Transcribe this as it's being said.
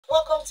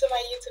Welcome to my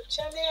YouTube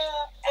channel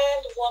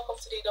and welcome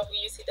to the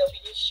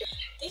WCW show.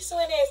 This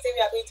Wednesday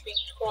we are going to be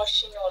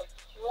crushing on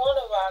one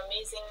of our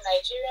amazing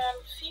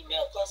Nigerian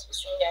female gospel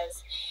singers.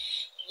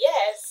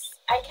 Yes,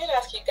 I can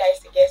ask you guys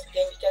to guess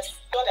again because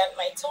God and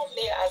my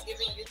thumbnail has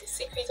given you the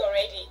secret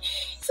already.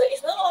 So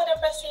it's not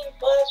other person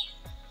but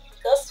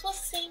gospel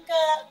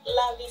singer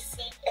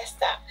Labisi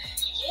Esther.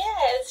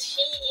 Yes,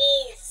 she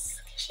is.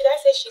 Should I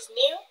say she's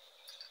new?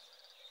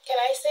 Can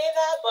I say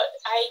that? But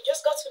I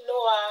just got to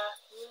know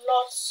her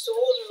not so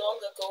long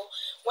ago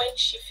when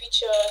she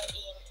featured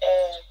in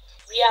a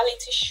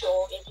reality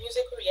show, a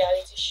musical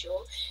reality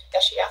show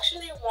that she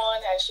actually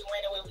won, and she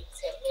went away with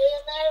 10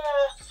 million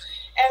naira.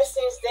 And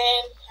since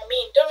then,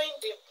 during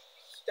the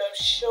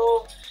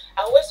show,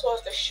 I always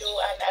watched the show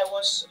and I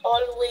was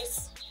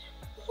always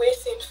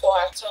waiting for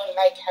her turn.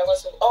 Like I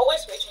was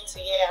always waiting to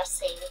hear her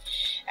sing,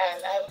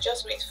 and I'm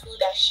just grateful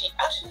that she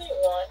actually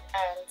won.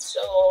 And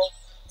so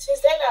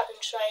since then I've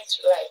been trying to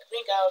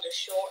bring her on the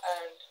show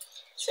and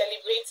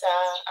celebrate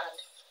her and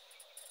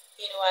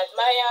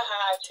admire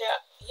her and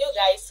tell you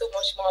guys so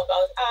much more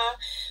about her.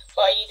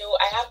 But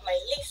I have my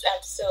list,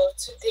 and so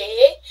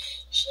today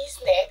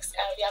she's next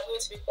and we are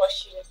going to be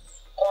pushing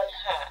on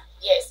her.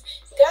 Yes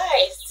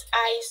guys,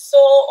 I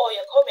saw all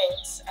your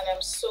comments and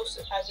I'm so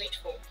super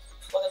grateful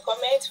for the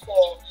comments,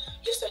 for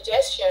your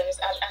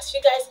suggestions. And as you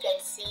guys can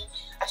see,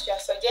 as you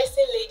are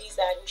suggesting ladies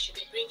that we should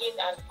be bringing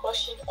and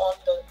crushing on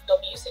the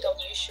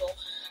WCW show,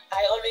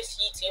 I always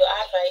heed to your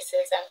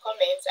advices and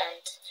comments,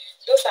 and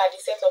those are the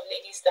set of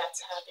ladies that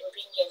have been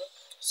bringing.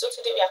 So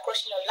today we are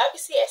crushing on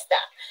Labisi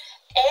Esther,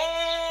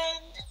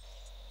 and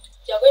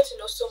you're going to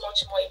know so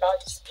much more about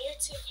this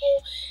beautiful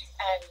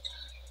and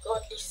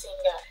godly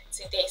singer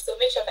today. So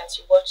make sure that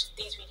you watch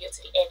this video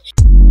to the end.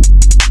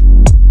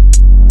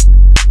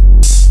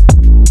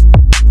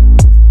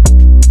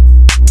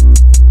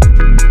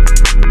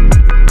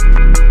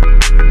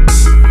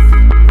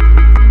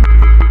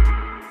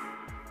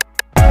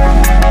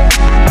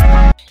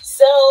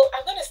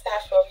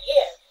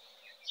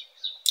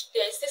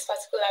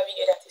 Particular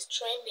video that is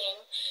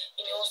trending.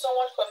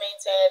 Someone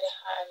commented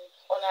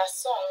on her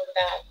song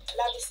that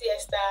Labisi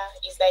Esther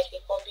is like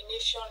a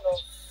combination of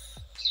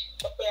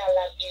Tope,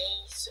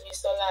 Alabi,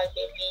 Sunmisola,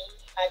 Agbebi,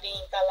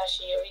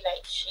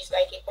 like she's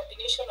like a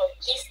combination of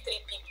these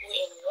three people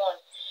in one.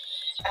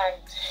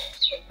 And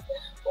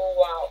oh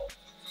wow,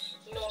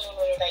 no,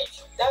 like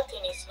that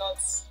thing is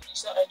not,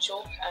 it's not a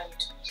joke. And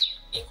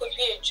it could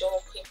be a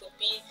joke, it could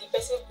be the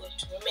person could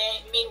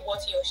mean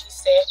what he or she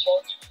said,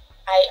 but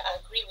I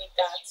agree with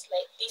that.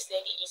 Like, this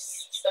lady is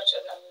such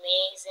an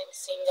amazing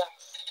singer.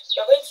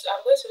 I'm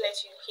going to let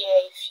you hear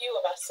a few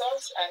of her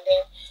songs, and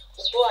then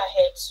we'll go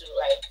ahead to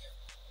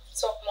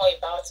talk more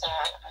about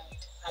her and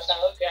her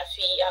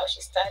biography, how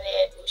she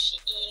started, who she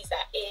is,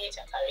 her age,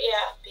 her career,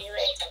 her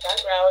parents, her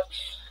background,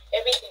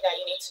 everything that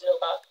you need to know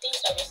about this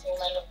amazing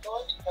woman of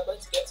God. You're going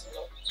to get to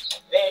know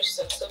very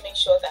soon. So make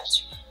sure that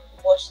you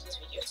watch this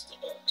video to the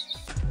end.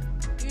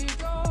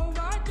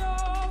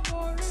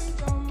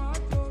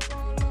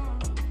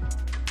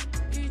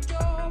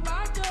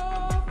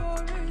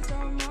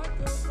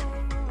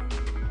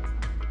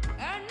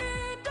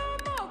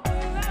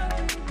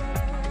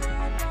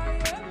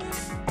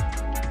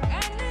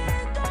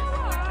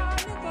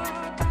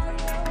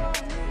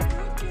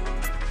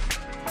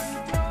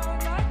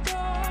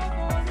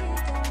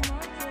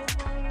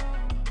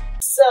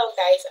 So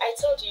guys, I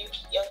told you,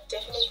 you're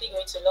definitely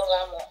going to love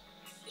her more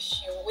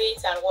if you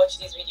wait and watch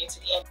this video to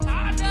the end.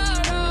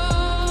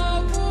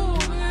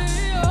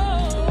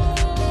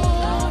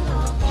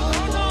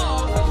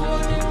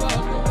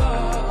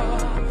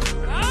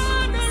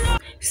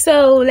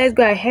 So let's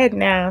go ahead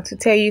now to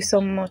tell you so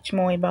much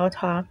more about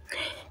her.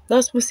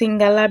 Gospel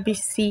singer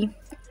Labisi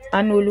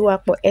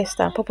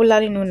Esther,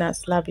 popularly known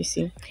as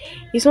Labisi,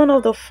 is one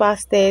of the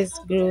fastest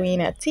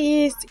growing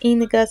artists in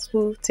the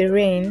gospel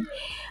terrain,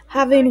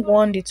 having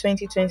won the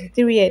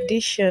 2023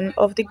 edition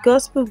of the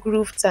Gospel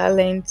Groove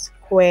Talent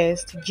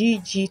Quest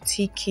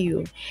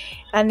GGTQ,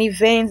 an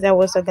event that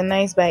was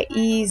organized by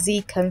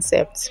Easy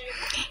Concepts.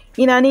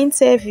 In an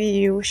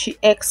interview, she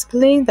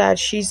explained that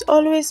she's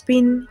always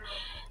been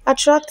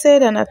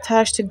attracted and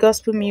attached to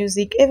gospel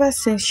music ever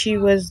since she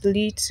was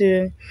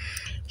little.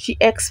 She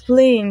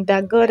explained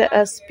that God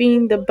has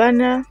been the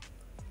banner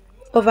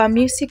of her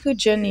musical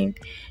journey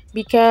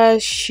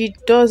because she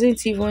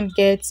doesn't even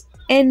get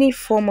any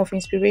form of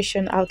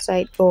inspiration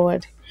outside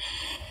God.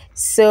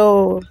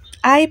 So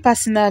I got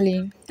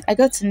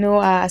to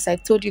know her, as I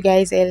told you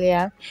guys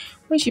earlier,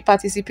 when she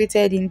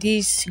participated in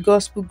this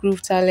Gospel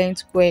Groove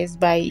Talent Quest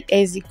by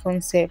Easy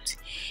Concept.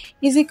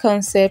 Easy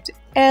Concept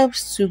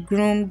helps to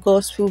groom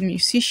gospel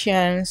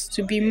musicians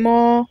to be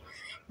more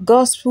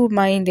gospel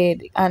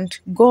minded and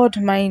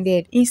God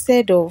minded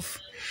instead of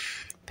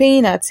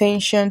paying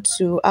attention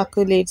to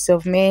accolades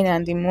of men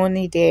and the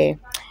money there.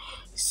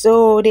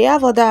 So they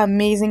have other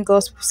amazing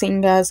gospel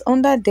singers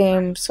under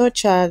them,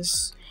 such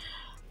as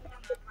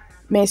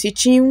Mercy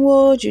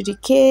Chinwo, Judy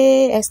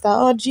K, Esther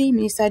Oji,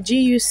 Minister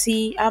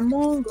GUC,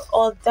 among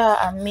other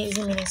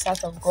amazing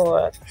ministers of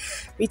God.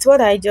 With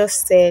what I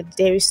just said,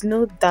 there is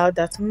no doubt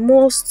that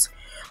most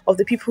of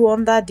the people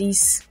under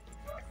this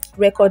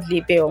record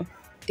label,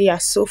 they are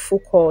so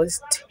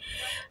focused,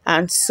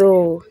 and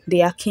so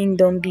they are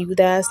kingdom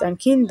builders and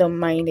kingdom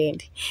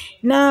minded.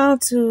 Now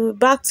to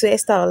back to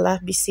Esther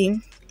Olabisi.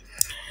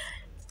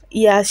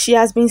 Yeah, she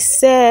has been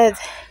said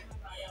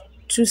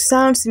to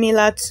sound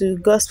similar to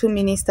gospel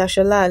minister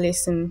Shola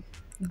Allyson.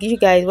 You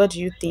guys, what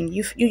do you think?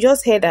 You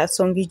just heard that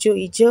song, Ijo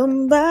Ijo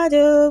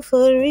Mbado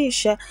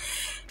Forisha.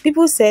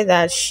 People say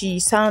that she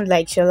sound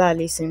like Shola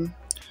Allyson.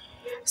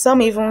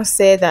 Some even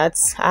say that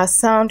her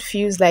sound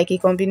feels like a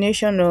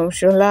combination of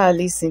Shola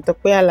Allyson,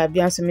 Tope,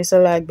 Alabi, and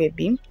Sunmisola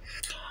Agbebi.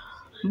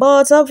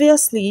 But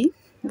obviously,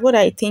 what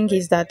I think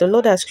is that the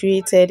Lord has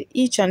created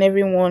each and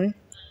every one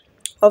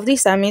of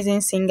these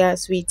amazing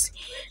singers with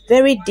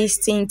very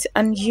distinct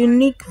and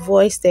unique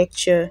voice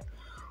texture,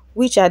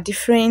 which are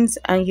different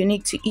and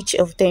unique to each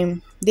of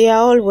them. They are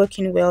all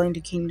working well in the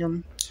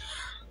kingdom.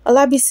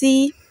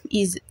 Alabisi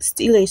is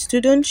still a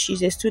student.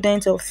 She's a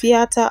student of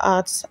theatre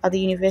arts at the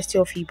University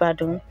of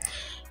Ibadan.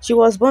 She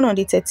was born on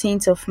the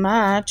 13th of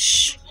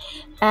March,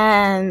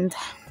 and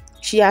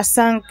she has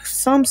sung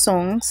some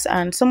songs,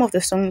 and some of the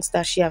songs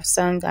that she has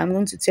sung, I'm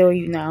going to tell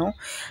you now.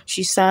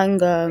 She sang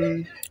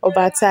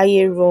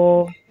Obataye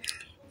Ro,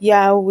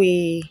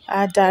 Yahweh,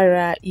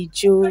 Adara,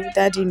 Ijo,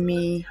 Daddy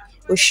Me,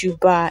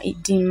 Oshuba,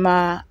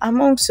 Idima,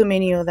 among so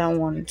many other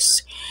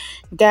ones.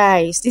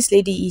 Guys, this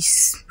lady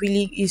she's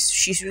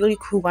really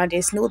cool, and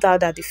there's no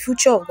doubt that the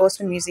future of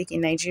gospel music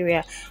in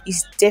Nigeria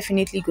is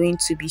definitely going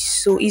to be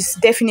it's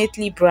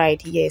definitely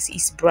bright. Yes,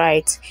 it's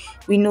bright.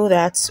 We know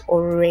that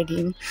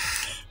already.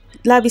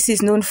 Labisi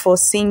is known for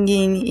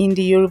singing in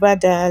the Yoruba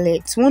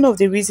dialect. One of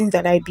the reasons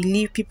that I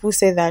believe people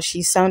say that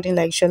she's sounding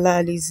like Shola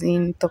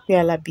Allyson, Tope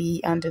Alabi,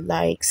 and the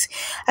likes.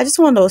 I just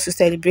want us to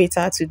celebrate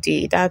her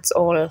today. That's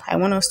all. I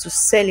want us to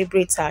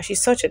celebrate her.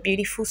 She's such a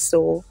beautiful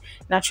soul,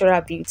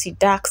 natural beauty,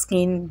 dark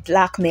skin,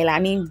 black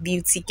melanin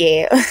beauty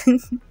girl.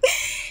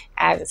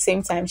 At the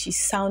same time, she's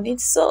sounding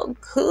so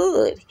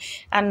good,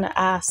 and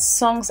her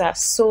songs are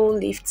so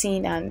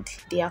lifting, and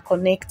they are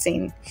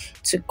connecting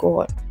to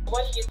God.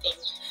 What do you think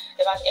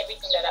about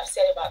everything that I've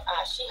said about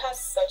her? She has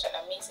such an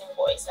amazing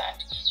voice, and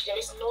there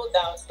is no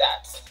doubt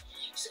that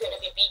she's going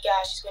to be bigger.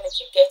 She's going to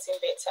keep getting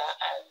better,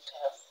 and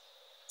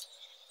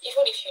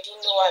even if you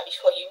didn't know her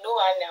before, you know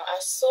her now,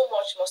 and so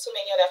much more. So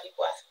many other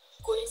people are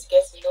going to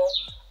get to know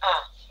her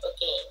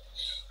again.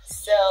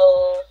 So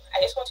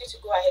I just want you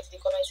to go ahead to the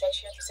comment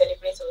section to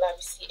celebrate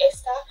Labisi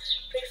Esther.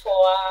 Pray for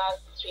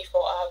her,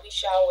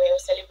 wish her well,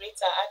 celebrate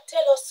her, and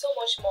tell us so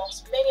much more,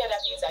 many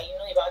other things that you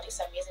know about this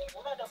amazing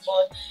woman of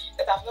God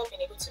that I've not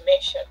been able to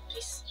mention.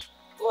 Please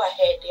go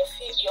ahead. You're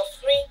free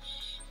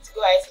to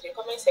go ahead to the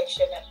comment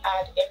section and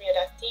add every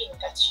other thing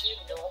that you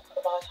know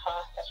about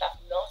her that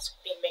have not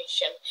been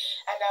mentioned.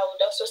 And I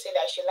would also say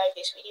that you like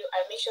this video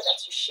and make sure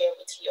that you share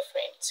with your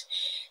friends.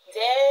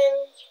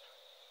 Then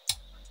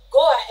go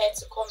ahead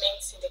to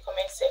comment in the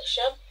comment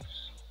section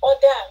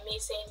other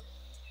amazing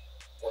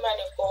women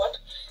of God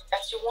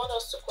that you want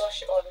us to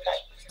crush on,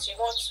 like you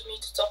want me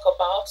to talk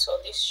about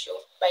on this show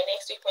by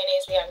next week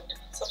Wednesday and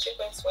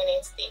subsequent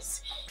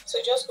Wednesdays.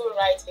 So just go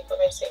right in the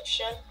comment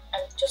section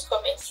and just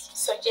comment,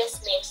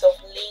 suggest names of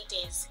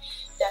ladies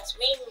that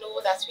we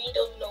know, that we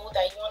don't know,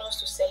 that you want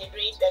us to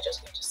celebrate. We are just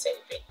going to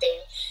celebrate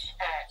them,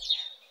 and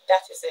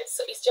that is it.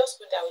 So it's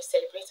just good that we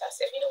celebrate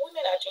ourselves. You know,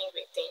 women are doing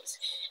great things,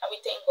 and we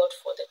thank God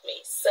for the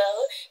grace. So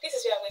this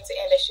is where I'm going to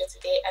end the show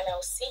today, and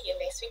I'll see you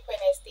next week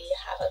Wednesday.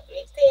 Have a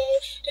great day.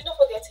 Do not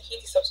forget to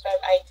hit the subscribe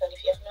icon if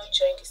you have not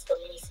joined this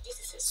community.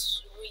 This is a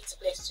sweet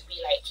place to be,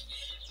 like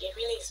a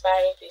really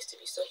inspiring place to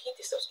be. So hit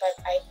the subscribe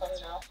icon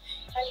now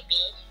and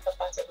be a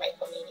part of my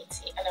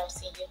community, and I'll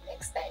see you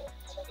next time.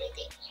 Have a great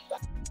day.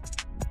 Bye.